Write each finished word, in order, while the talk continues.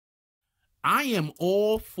I am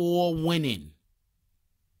all for winning.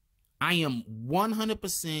 I am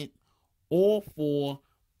 100% all for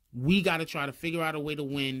we got to try to figure out a way to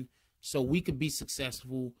win so we could be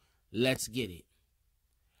successful. Let's get it.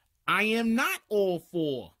 I am not all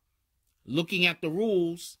for looking at the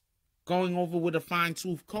rules, going over with a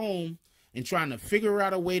fine-tooth comb, and trying to figure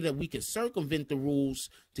out a way that we can circumvent the rules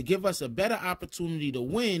to give us a better opportunity to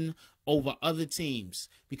win over other teams.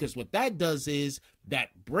 Because what that does is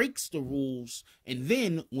that breaks the rules, and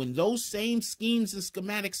then when those same schemes and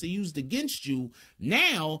schematics are used against you,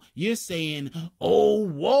 now you're saying, oh,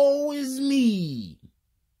 woe is me.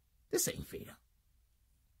 This ain't fair.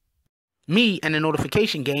 Me and the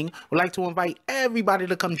Notification Gang would like to invite everybody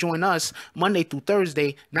to come join us Monday through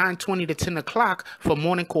Thursday, 9:20 to 10 o'clock for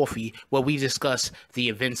morning coffee, where we discuss the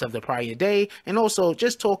events of the prior day and also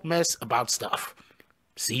just talk mess about stuff.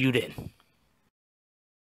 See you then.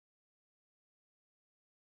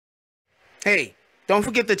 Hey, don't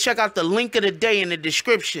forget to check out the link of the day in the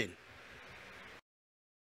description.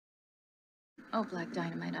 Oh, Black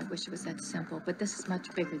Dynamite, I wish it was that simple, but this is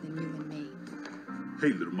much bigger than you and me.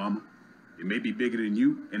 Hey, little mama. It may be bigger than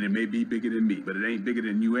you, and it may be bigger than me, but it ain't bigger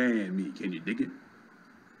than you and me. Can you dig it?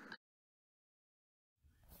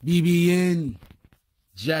 BBN,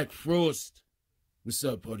 Jack Frost. What's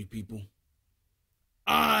up, party people?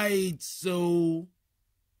 So,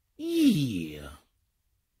 yeah.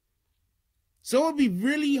 So it'd be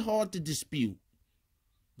really hard to dispute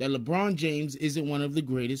that LeBron James isn't one of the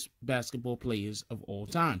greatest basketball players of all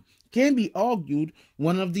time. Can be argued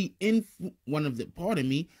one of the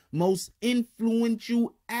most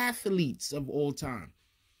influential athletes of all time.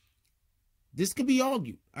 This could be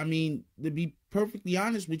argued. I mean, to be perfectly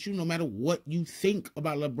honest with you, no matter what you think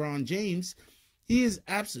about LeBron James, he is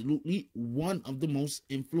absolutely one of the most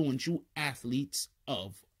influential athletes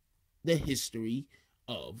of the history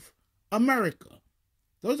of America.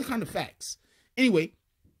 Those are kind of facts. Anyway,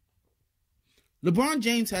 LeBron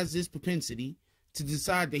James has this propensity to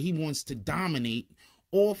decide that he wants to dominate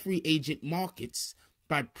all free agent markets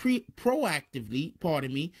by proactively,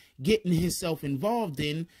 getting himself involved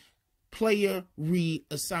in player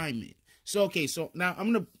reassignment. So, okay, so now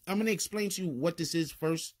I'm gonna explain to you what this is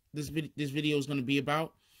first. This video is gonna be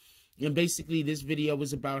about, and basically this video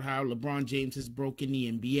is about how LeBron James has broken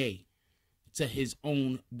the NBA to his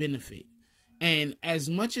own benefit. And as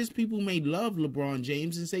much as people may love LeBron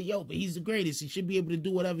James and say, yo, but he's the greatest, he should be able to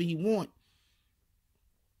do whatever he wants.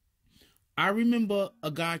 I remember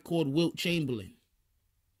a guy called Wilt Chamberlain,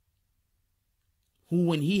 who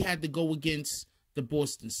when he had to go against the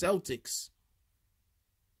Boston Celtics,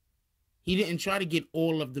 he didn't try to get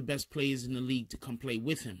all of the best players in the league to come play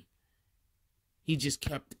with him. He just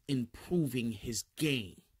kept improving his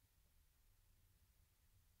game.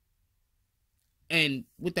 And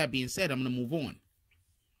with that being said, I'm going to move on.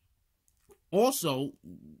 Also,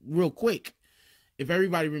 real quick, if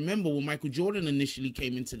everybody remember when Michael Jordan initially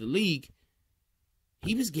came into the league,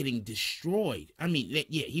 he was getting destroyed. I mean,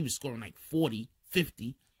 yeah, he was scoring like 40,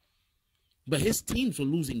 50. But his teams were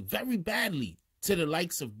losing very badly to the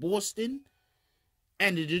likes of Boston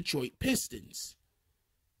and the Detroit Pistons.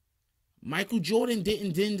 Michael Jordan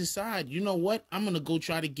didn't then decide, you know what, I'm going to go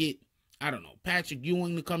try to get, I don't know, Patrick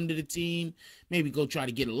Ewing to come to the team. Maybe go try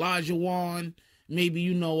to get Elijah Wan. Maybe,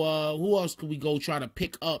 you know, who else could we go try to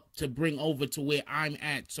pick up to bring over to where I'm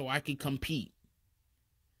at so I can compete?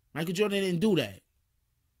 Michael Jordan didn't do that.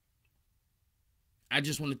 I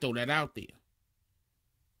just want to throw that out there.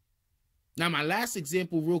 Now, my last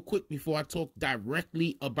example real quick before I talk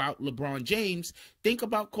directly about LeBron James, think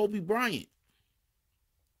about Kobe Bryant.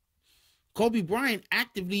 Kobe Bryant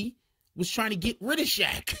actively was trying to get rid of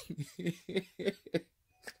Shaq.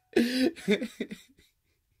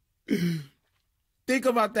 Think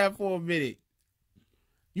about that for a minute.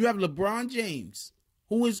 You have LeBron James,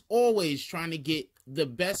 who is always trying to get the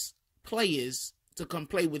best players to come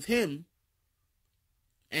play with him.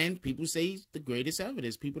 And people say he's the greatest ever.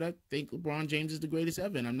 There's people that think LeBron James is the greatest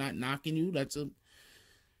ever. And I'm not knocking you. That's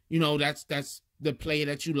the player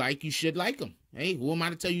that you like. You should like him. Hey, who am I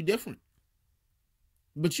to tell you different?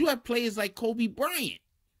 But you have players like Kobe Bryant,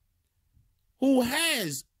 who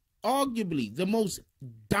has arguably the most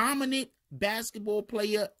dominant basketball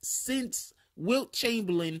player since Wilt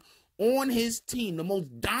Chamberlain on his team, the most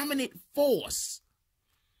dominant force.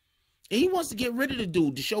 And he wants to get rid of the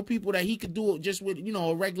dude to show people that he could do it just with, you know,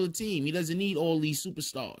 a regular team. He doesn't need all these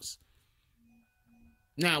superstars.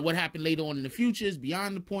 Now, what happened later on in the future is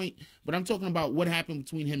beyond the point, but I'm talking about what happened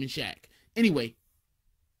between him and Shaq. Anyway,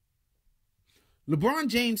 LeBron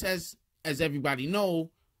James has, as everybody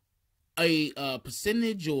know, a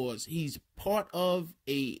percentage, or he's part of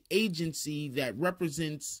a agency that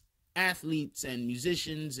represents athletes and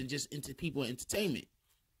musicians and just into people in entertainment.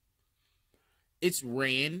 It's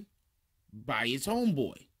ran by its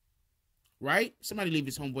homeboy, right? Somebody leave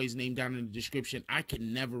his homeboy's name down in the description. I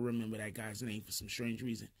can never remember that guy's name for some strange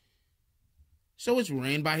reason. So it's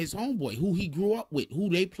ran by his homeboy, who he grew up with, who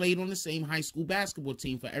they played on the same high school basketball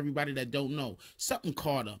team, for everybody that don't know. Something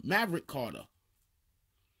Carter, Maverick Carter.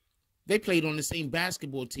 They played on the same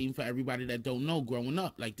basketball team, for everybody that don't know, growing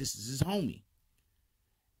up. Like, this is his homie.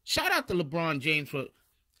 Shout out to LeBron James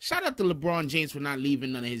for not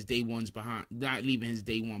leaving none of his day ones behind. Not leaving his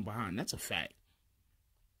day one behind. That's a fact.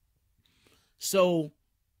 So,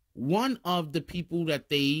 one of the people that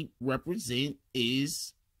they represent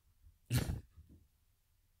is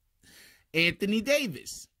Anthony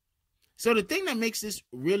Davis. So the thing that makes this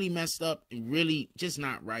really messed up and really just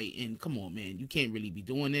not right, and come on, man, you can't really be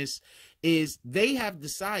doing this, is they have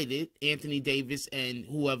decided, Anthony Davis and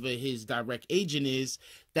whoever his direct agent is,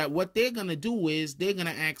 that what they're going to do is they're going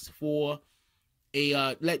to ask for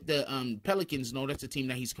let the Pelicans know, that's the team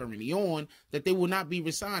that he's currently on, that they will not be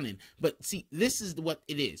resigning. But see, this is what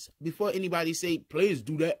it is. Before anybody say players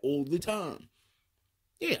do that all the time.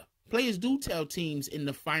 Yeah. Players do tell teams in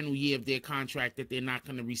the final year of their contract that they're not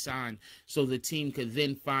going to resign, so the team could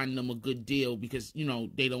then find them a good deal because, you know,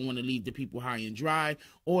 they don't want to leave the people high and dry,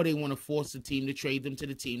 or they want to force the team to trade them to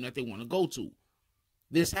the team that they want to go to.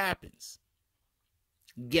 This happens.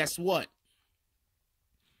 Guess what?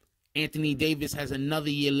 Anthony Davis has another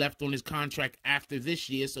year left on his contract after this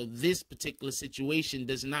year, so this particular situation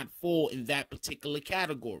does not fall in that particular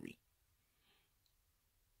category.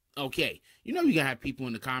 Okay, you know you're going to have people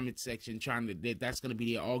in the comment section trying to, that's going to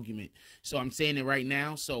be their argument. So I'm saying it right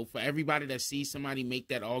now. So for everybody that sees somebody make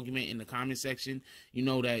that argument in the comment section, you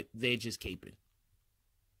know that they're just caping.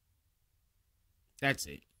 That's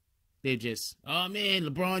it. They're just, oh man,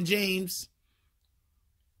 LeBron James.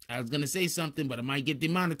 I was going to say something, but I might get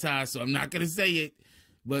demonetized, so I'm not going to say it.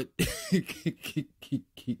 But,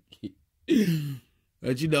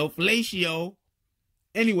 but you know, fellatio.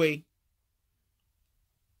 Anyway.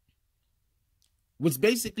 What's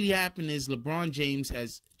basically happened is LeBron James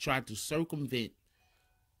has tried to circumvent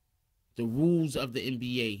the rules of the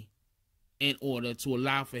NBA in order to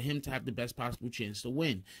allow for him to have the best possible chance to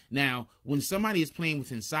win. Now, when somebody is playing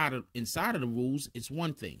with inside of the rules, it's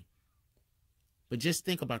one thing. But just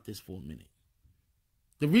think about this for a minute.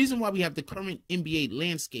 The reason why we have the current NBA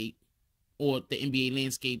landscape, or the NBA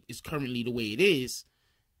landscape is currently the way it is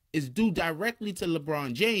due directly to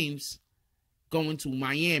LeBron James going to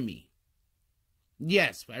Miami.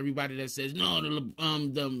 Yes, for everybody that says, no,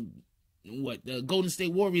 the Golden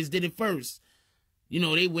State Warriors did it first. You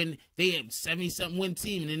know, they had 70-something win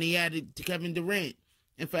team, and then they added to Kevin Durant.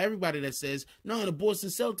 And for everybody that says, no, the Boston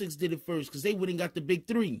Celtics did it first because they wouldn't got the big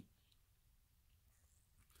three.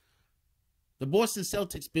 The Boston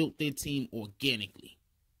Celtics built their team organically.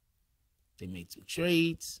 They made some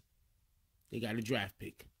trades. They got a draft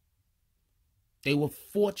pick. They were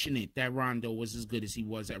fortunate that Rondo was as good as he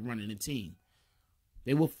was at running the team.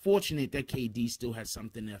 They were fortunate that KD still had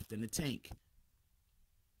something left in the tank.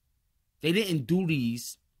 They didn't do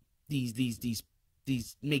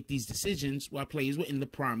make these decisions while players were in the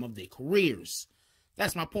prime of their careers.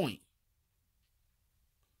 That's my point.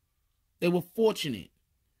 They were fortunate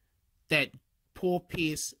that Paul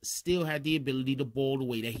Pierce still had the ability to ball the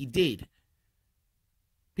way that he did.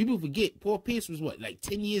 People forget Paul Pierce was what, like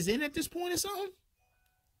 10 years in at this point or something?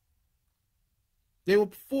 They were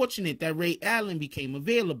fortunate that Ray Allen became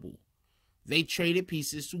available. They traded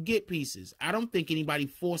pieces to get pieces. I don't think anybody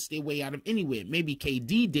forced their way out of anywhere. Maybe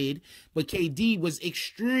KD did, but KD was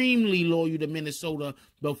extremely loyal to Minnesota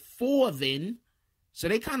before then. So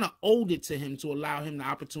they kind of owed it to him to allow him the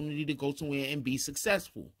opportunity to go somewhere and be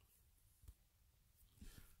successful.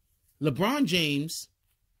 LeBron James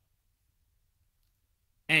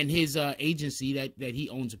and his agency that he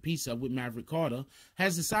owns a piece of with Maverick Carter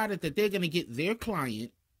has decided that they're going to get their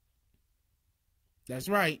client, that's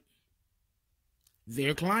right,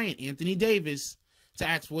 their client, Anthony Davis, to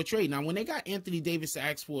ask for a trade. Now, when they got Anthony Davis to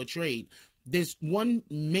ask for a trade, there's one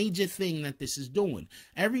major thing that this is doing.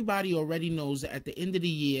 Everybody already knows that at the end of the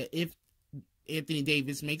year, if Anthony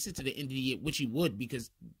Davis makes it to the end of the year, which he would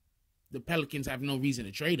because the Pelicans have no reason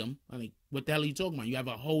to trade him. I mean, what the hell are you talking about? You have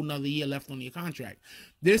a whole nother year left on your contract.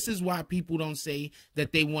 This is why people don't say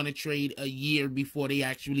that they want to trade a year before they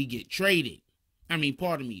actually get traded. I mean,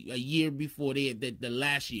 pardon me, a year before the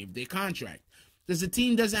last year of their contract. Because the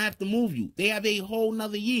team doesn't have to move you. They have a whole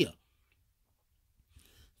nother year.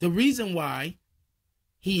 The reason why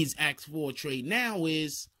he's asked for a trade now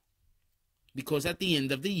is because at the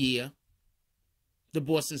end of the year, the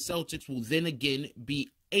Boston Celtics will then again be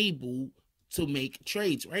able to make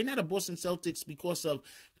trades. Right now, the Boston Celtics, because of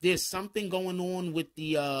there's something going on with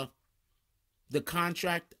the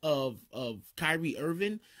contract of Kyrie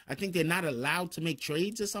Irving, I think they're not allowed to make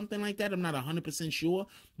trades or something like that. I'm not 100% sure.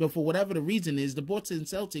 But for whatever the reason is, the Boston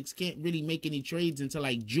Celtics can't really make any trades until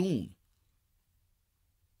like June.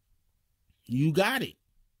 You got it.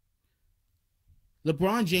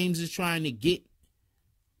 LeBron James is trying to get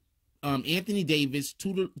Anthony Davis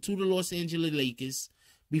to the Los Angeles Lakers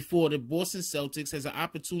before the Boston Celtics has an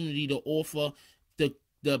opportunity to offer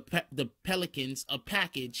the Pelicans a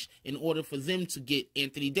package in order for them to get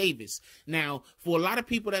Anthony Davis. Now, for a lot of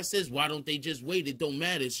people that says, why don't they just wait? It don't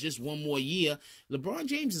matter. It's just one more year. LeBron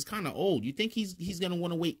James is kind of old. You think he's going to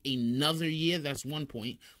want to wait another year? That's one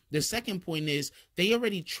point. The second point is they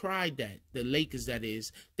already tried that. The Lakers, that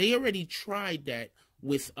is. They already tried that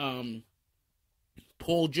with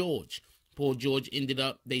Paul George. Paul George ended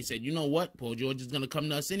up, they said, you know what? Paul George is going to come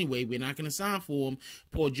to us anyway. We're not going to sign for him.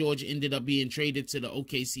 Paul George ended up being traded to the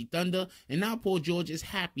OKC Thunder. And now Paul George is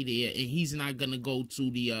happy there. And he's not going to go to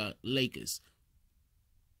the Lakers.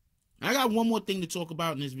 I got one more thing to talk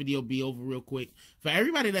about in this video. Be over real quick. For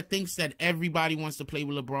everybody that thinks that everybody wants to play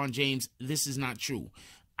with LeBron James, this is not true.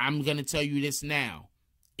 I'm going to tell you this now.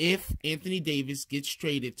 If Anthony Davis gets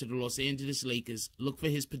traded to the Los Angeles Lakers, look for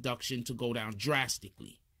his production to go down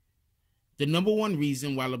drastically. The number one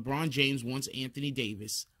reason why LeBron James wants Anthony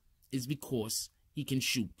Davis is because he can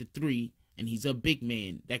shoot the three, and he's a big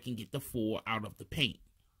man that can get the four out of the paint.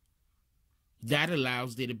 That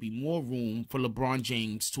allows there to be more room for LeBron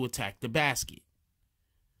James to attack the basket.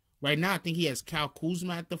 Right now, I think he has Kyle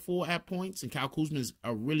Kuzma at the four at points, and Kyle Kuzma is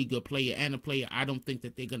a really good player and a player I don't think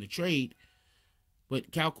that they're going to trade.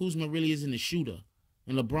 But Kyle Kuzma really isn't a shooter,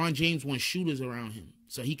 and LeBron James wants shooters around him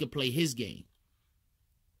so he could play his game.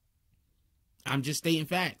 I'm just stating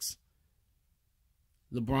facts.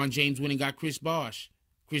 LeBron James went and got Chris Bosh.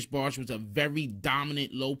 Chris Bosh was a very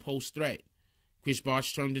dominant low post threat. Chris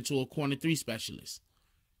Bosh turned into a corner three specialist.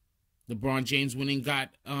 LeBron James went and got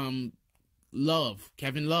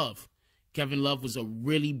Kevin Love. Kevin Love was a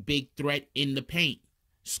really big threat in the paint,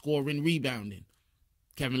 scoring, rebounding.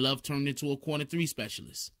 Kevin Love turned into a corner three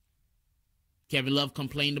specialist. Kevin Love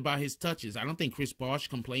complained about his touches. I don't think Chris Bosh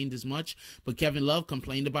complained as much, but Kevin Love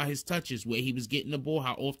complained about his touches, where he was getting the ball,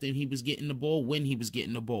 how often he was getting the ball, when he was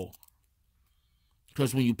getting the ball.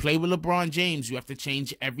 Because when you play with LeBron James, you have to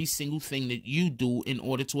change every single thing that you do in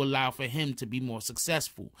order to allow for him to be more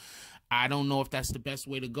successful. I don't know if that's the best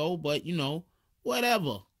way to go, but, you know,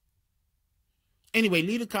 whatever. Anyway,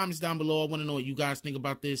 leave the comments down below. I want to know what you guys think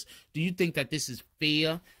about this. Do you think that this is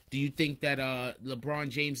fair? Do you think that LeBron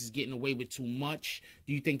James is getting away with too much?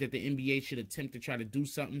 Do you think that the NBA should attempt to try to do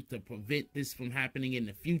something to prevent this from happening in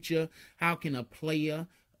the future? How can a player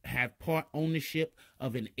have part ownership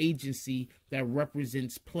of an agency that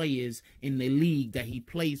represents players in the league that he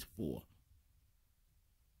plays for?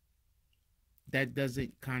 That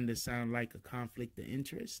doesn't kind of sound like a conflict of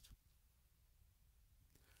interest.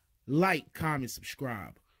 Like, comment,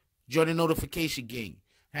 subscribe. Join the notification gang.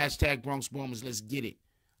 Hashtag Bronx Bombers. Let's get it.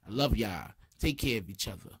 I love y'all. Take care of each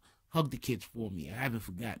other. Hug the kids for me. I haven't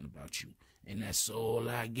forgotten about you. And that's all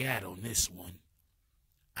I got on this one.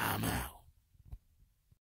 I'm out.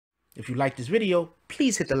 If you like this video,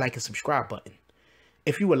 please hit the like and subscribe button.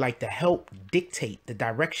 If you would like to help dictate the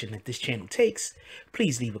direction that this channel takes,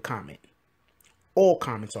 please leave a comment. All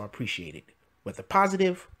comments are appreciated, whether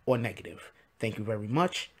positive or negative. Thank you very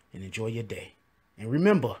much, and enjoy your day. And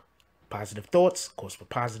remember, positive thoughts cause for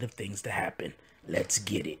positive things to happen. Let's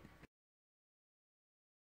get it.